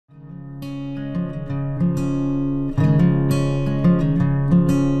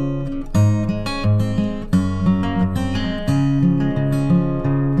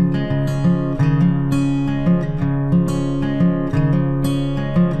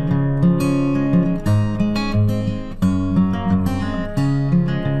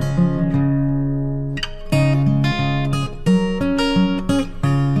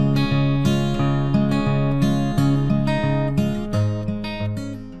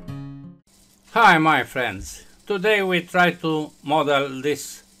Hi my friends, today we try to model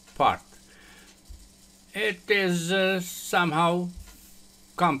this part. It is somehow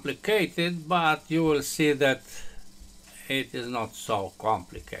complicated, but you will see that it is not so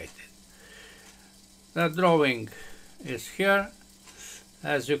complicated. The drawing is here.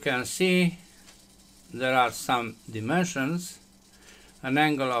 As you can see, there are some dimensions, an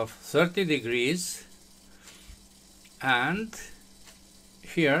angle of 30 degrees, and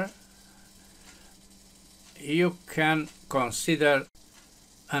here you can consider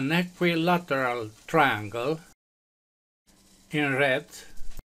an equilateral triangle in red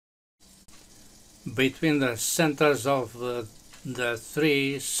between the centers of the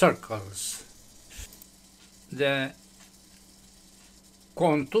three circles. The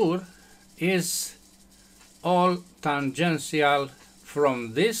contour is all tangential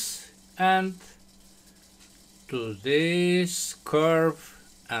from this end to this curve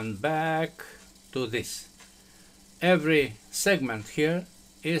and back to this. Every segment here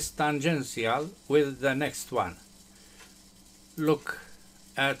is tangential with the next one. Look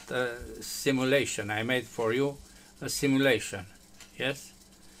at a simulation. I made for you a simulation. Yes?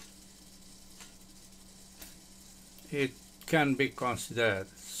 It can be considered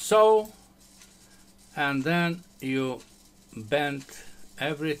so, and then you bend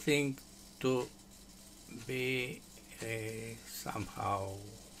everything to be somehow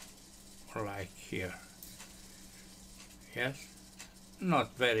like here. Yes,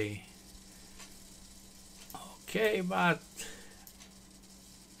 not very okay, but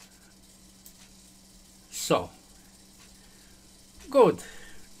so good.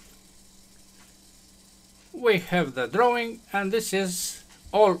 We have the drawing, and this is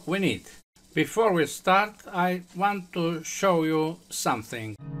all we need. Before we start, I want to show you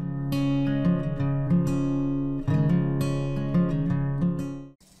something.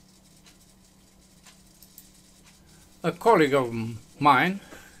 A colleague of mine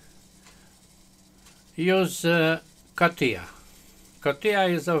uses CATIA. CATIA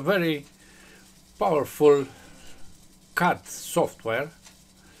is a very powerful CAD software,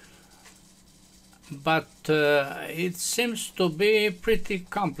 but it seems to be pretty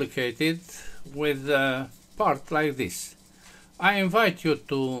complicated with a part like this. I invite you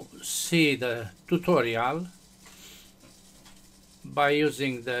to see the tutorial by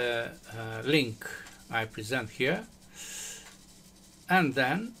using the link I present here, and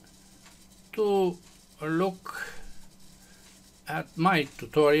then to look at my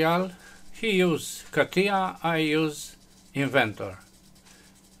tutorial. He uses CATIA, I use Inventor,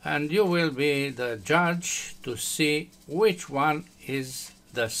 and you will be the judge to see which one is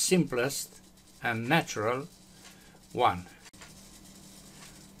the simplest and natural one.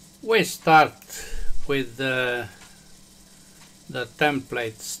 We start with the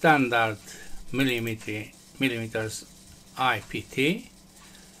template standard millimeters IPT,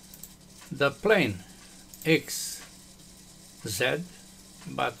 the plane XZ,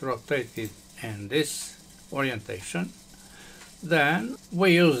 but rotated in this orientation. Then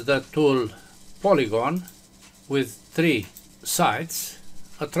we use the tool polygon with three sides,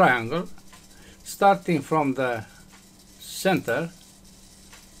 a triangle, starting from the center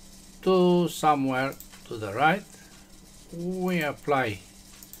to somewhere to the right. We apply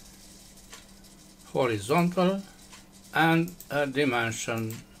horizontal and a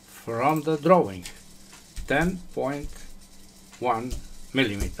dimension from the drawing, 10.1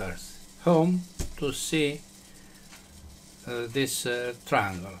 millimeters. Home to see this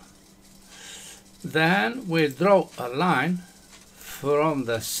triangle. Then we draw a line from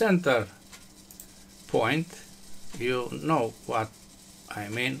the center point. You know what I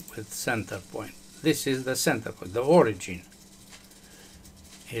mean with center point. This is the center point, the origin.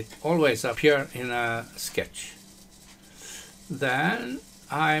 It always appears in a sketch. Then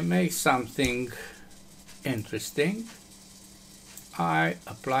I make something interesting. I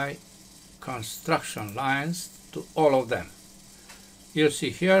apply construction lines to all of them. You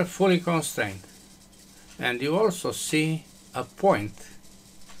see here fully constrained, and you also see a point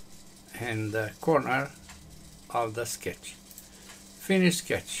in the corner of the sketch. Finish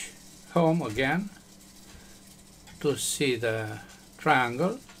sketch. Home again to see the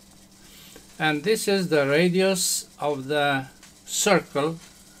triangle, and this is the radius of the circle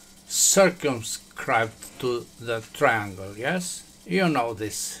circumscribed to the triangle. Yes, you know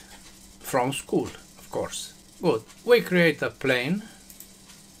this from school, of course. Good. We create a plane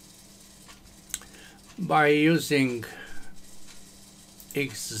by using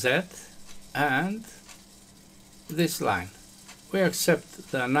XZ and this line. We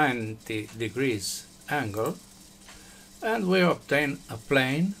accept the 90 degrees angle, and we obtain a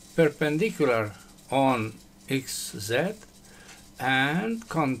plane perpendicular on XZ and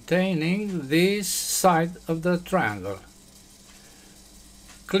containing this side of the triangle.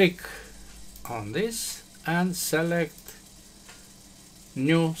 Click on this and select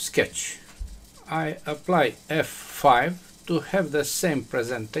New Sketch. I apply F5 to have the same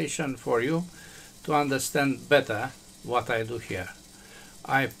presentation for you to understand better what I do here.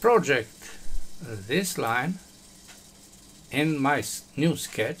 I project this line in my new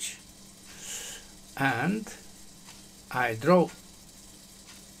sketch and I draw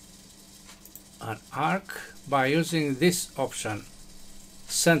an arc by using this option,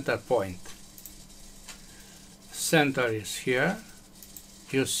 center point. Center is here.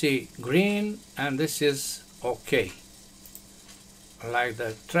 You see green, and this is OK, like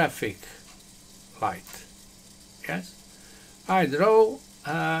the traffic light. Yes, I draw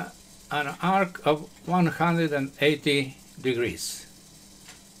an arc of 180 degrees.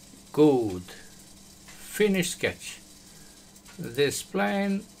 Good. Finish sketch. This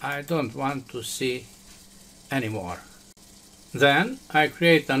plane I don't want to see anymore. Then I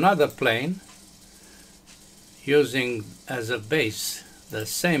create another plane using as a base the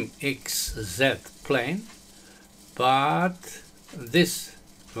same XZ plane, but this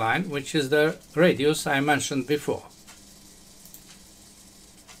line, which is the radius I mentioned before.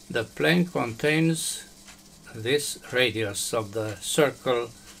 The plane contains this radius of the circle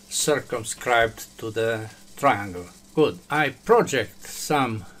circumscribed to the triangle. Good. I project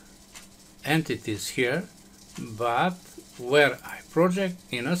some entities here, but where I project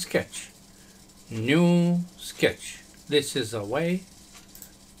in a sketch. New sketch. This is a way,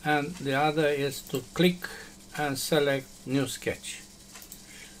 and the other is to click and select New Sketch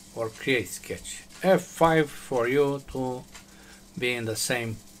or Create Sketch. F5 for you to be in the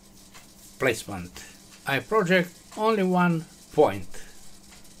same placement. I project only one point,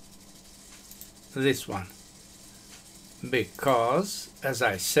 this one, because, as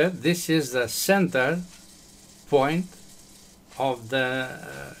I said, this is the center point of the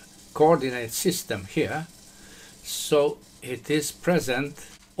coordinate system here, so it is present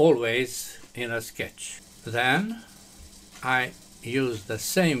always in a sketch. Then I use the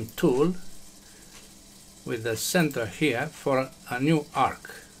same tool with the center here for a new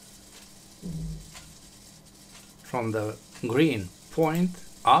arc. From the green point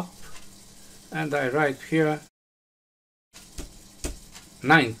up, and I write here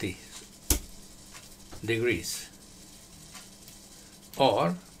 90 degrees.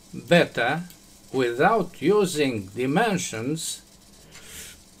 Or better, without using dimensions,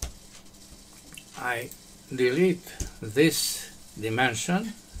 I delete this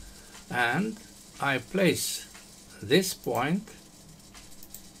dimension and I place this point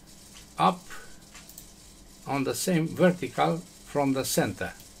up on the same vertical from the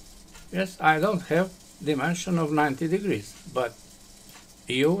center. Yes, I don't have dimension of 90 degrees, but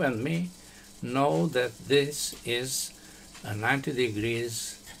you and me know that this is a 90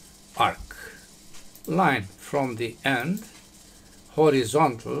 degrees arc. Line from the end,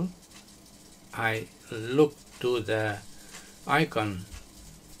 horizontal, I look to the icon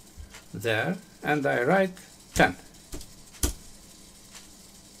there and I write 10.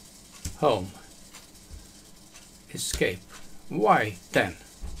 Home. Escape. Why 10?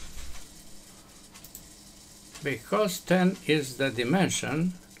 Because 10 is the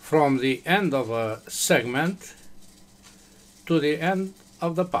dimension from the end of a segment to the end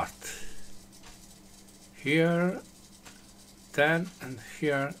of the part. Here 10 and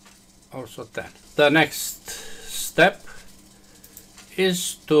here also 10. The next step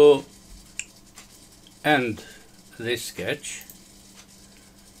is to end this sketch,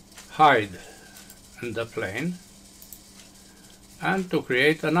 hide the plane, and to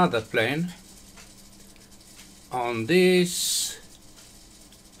create another plane on this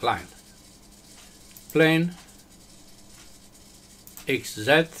line. Plane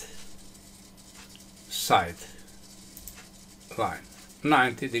XZ side line,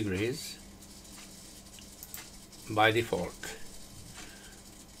 90 degrees by default.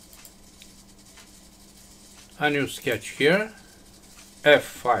 A new sketch here,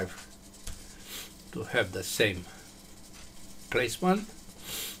 F5 to have the same placement,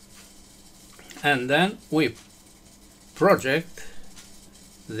 and then we project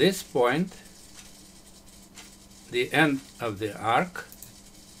this point, the end of the arc,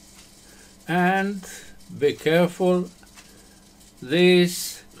 and be careful,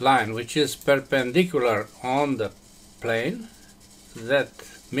 this line which is perpendicular on the plane, that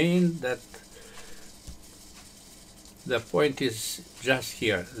means that the point is just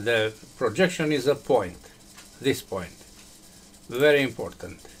here. The projection is a point, this point. Very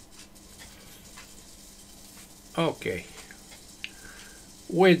important. Okay,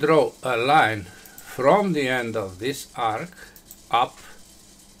 we draw a line from the end of this arc up,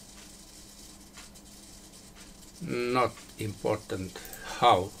 not important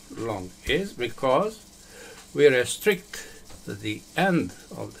how long it is, because we restrict the end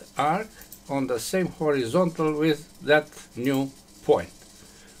of the arc on the same horizontal with that new point.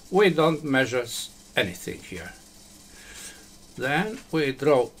 We don't measure anything here. Then we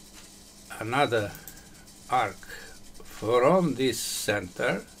draw another arc from this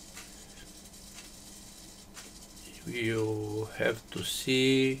center. You have to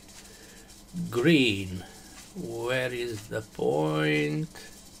see green. Where is the point?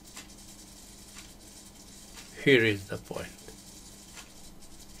 Here is the point.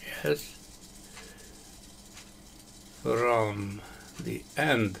 Yes. From the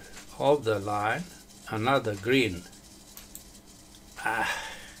end of the line, another green.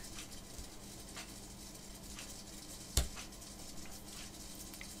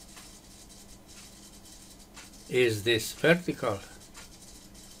 Is this vertical?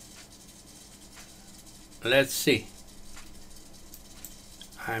 Let's see.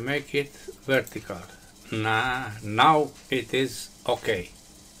 I make it vertical. Now it is okay.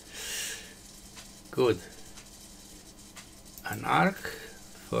 Good. An arc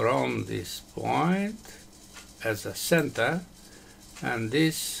from this point as a center, and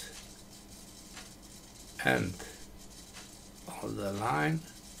this end of the line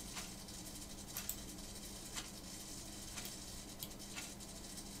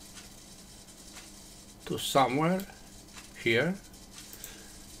to somewhere here,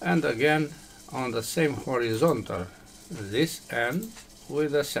 and again on the same horizontal, this end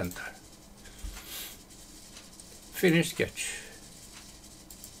with the center. Finish sketch.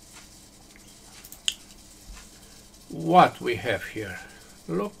 What we have here?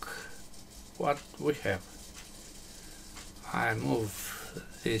 Look what we have. I move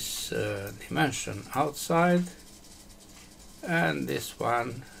this dimension outside, and this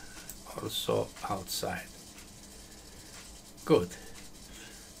one also outside. Good.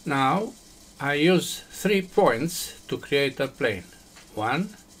 Now I use 3 points to create a plane. 1,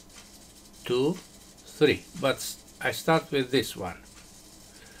 2, 3. But I start with this one.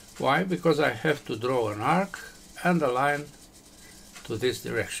 Why? Because I have to draw an arc and a line to this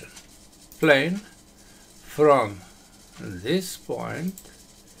direction. Plane from this point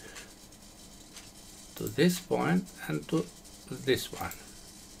to this point and to this one.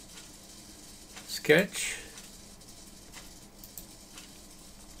 Sketch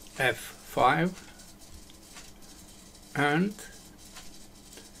F5, and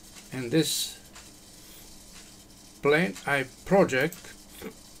in this plane I project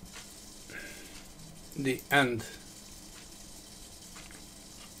the end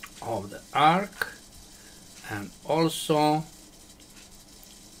of the arc and also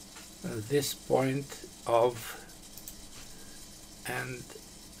this point of end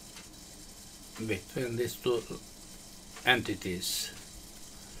between these two entities.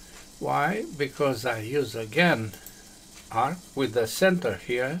 Why? Because I use again arc with the center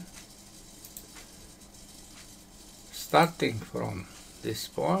here, starting from this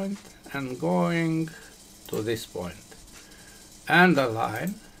point and going to this point, and a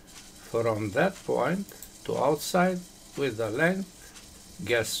line from that point to outside with the length,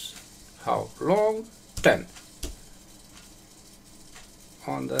 guess how long? 10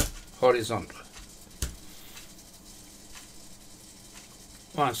 on the horizontal.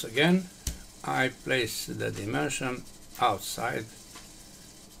 Once again, I place the dimension outside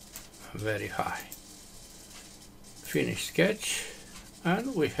very high. Finish sketch,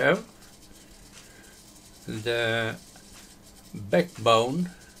 and we have the backbone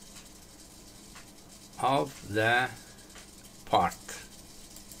of the part.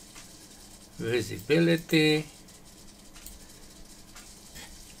 Visibility,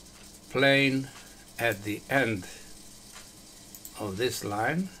 plane at the end of this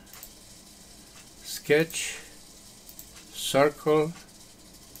line, sketch, circle,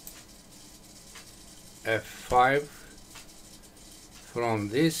 F5 from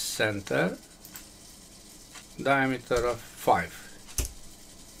this center, diameter of 5.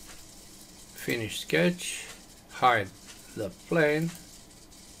 Finish sketch, hide the plane,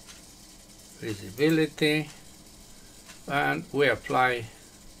 visibility, and we apply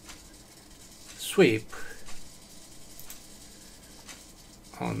sweep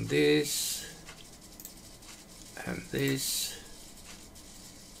on this and these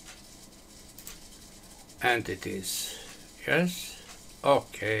entities. Yes,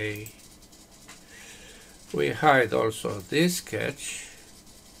 okay. We hide also this sketch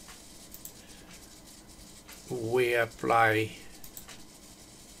we apply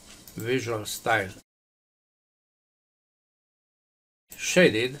visual style.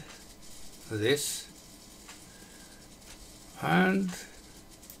 Shaded this, and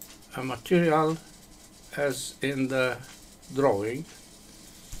a material as in the drawing,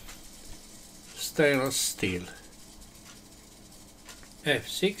 stainless steel.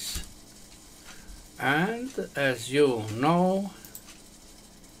 F6, and as you know,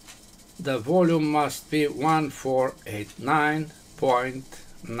 the volume must be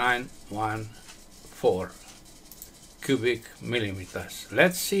 1489.914 cubic millimeters.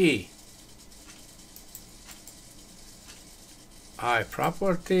 Let's see.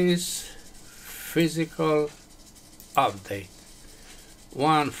 Properties, physical update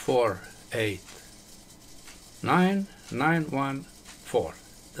 1489.914,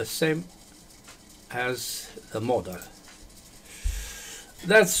 the same as the model.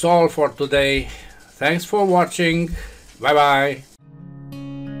 That's all for today. Thanks for watching. Bye bye.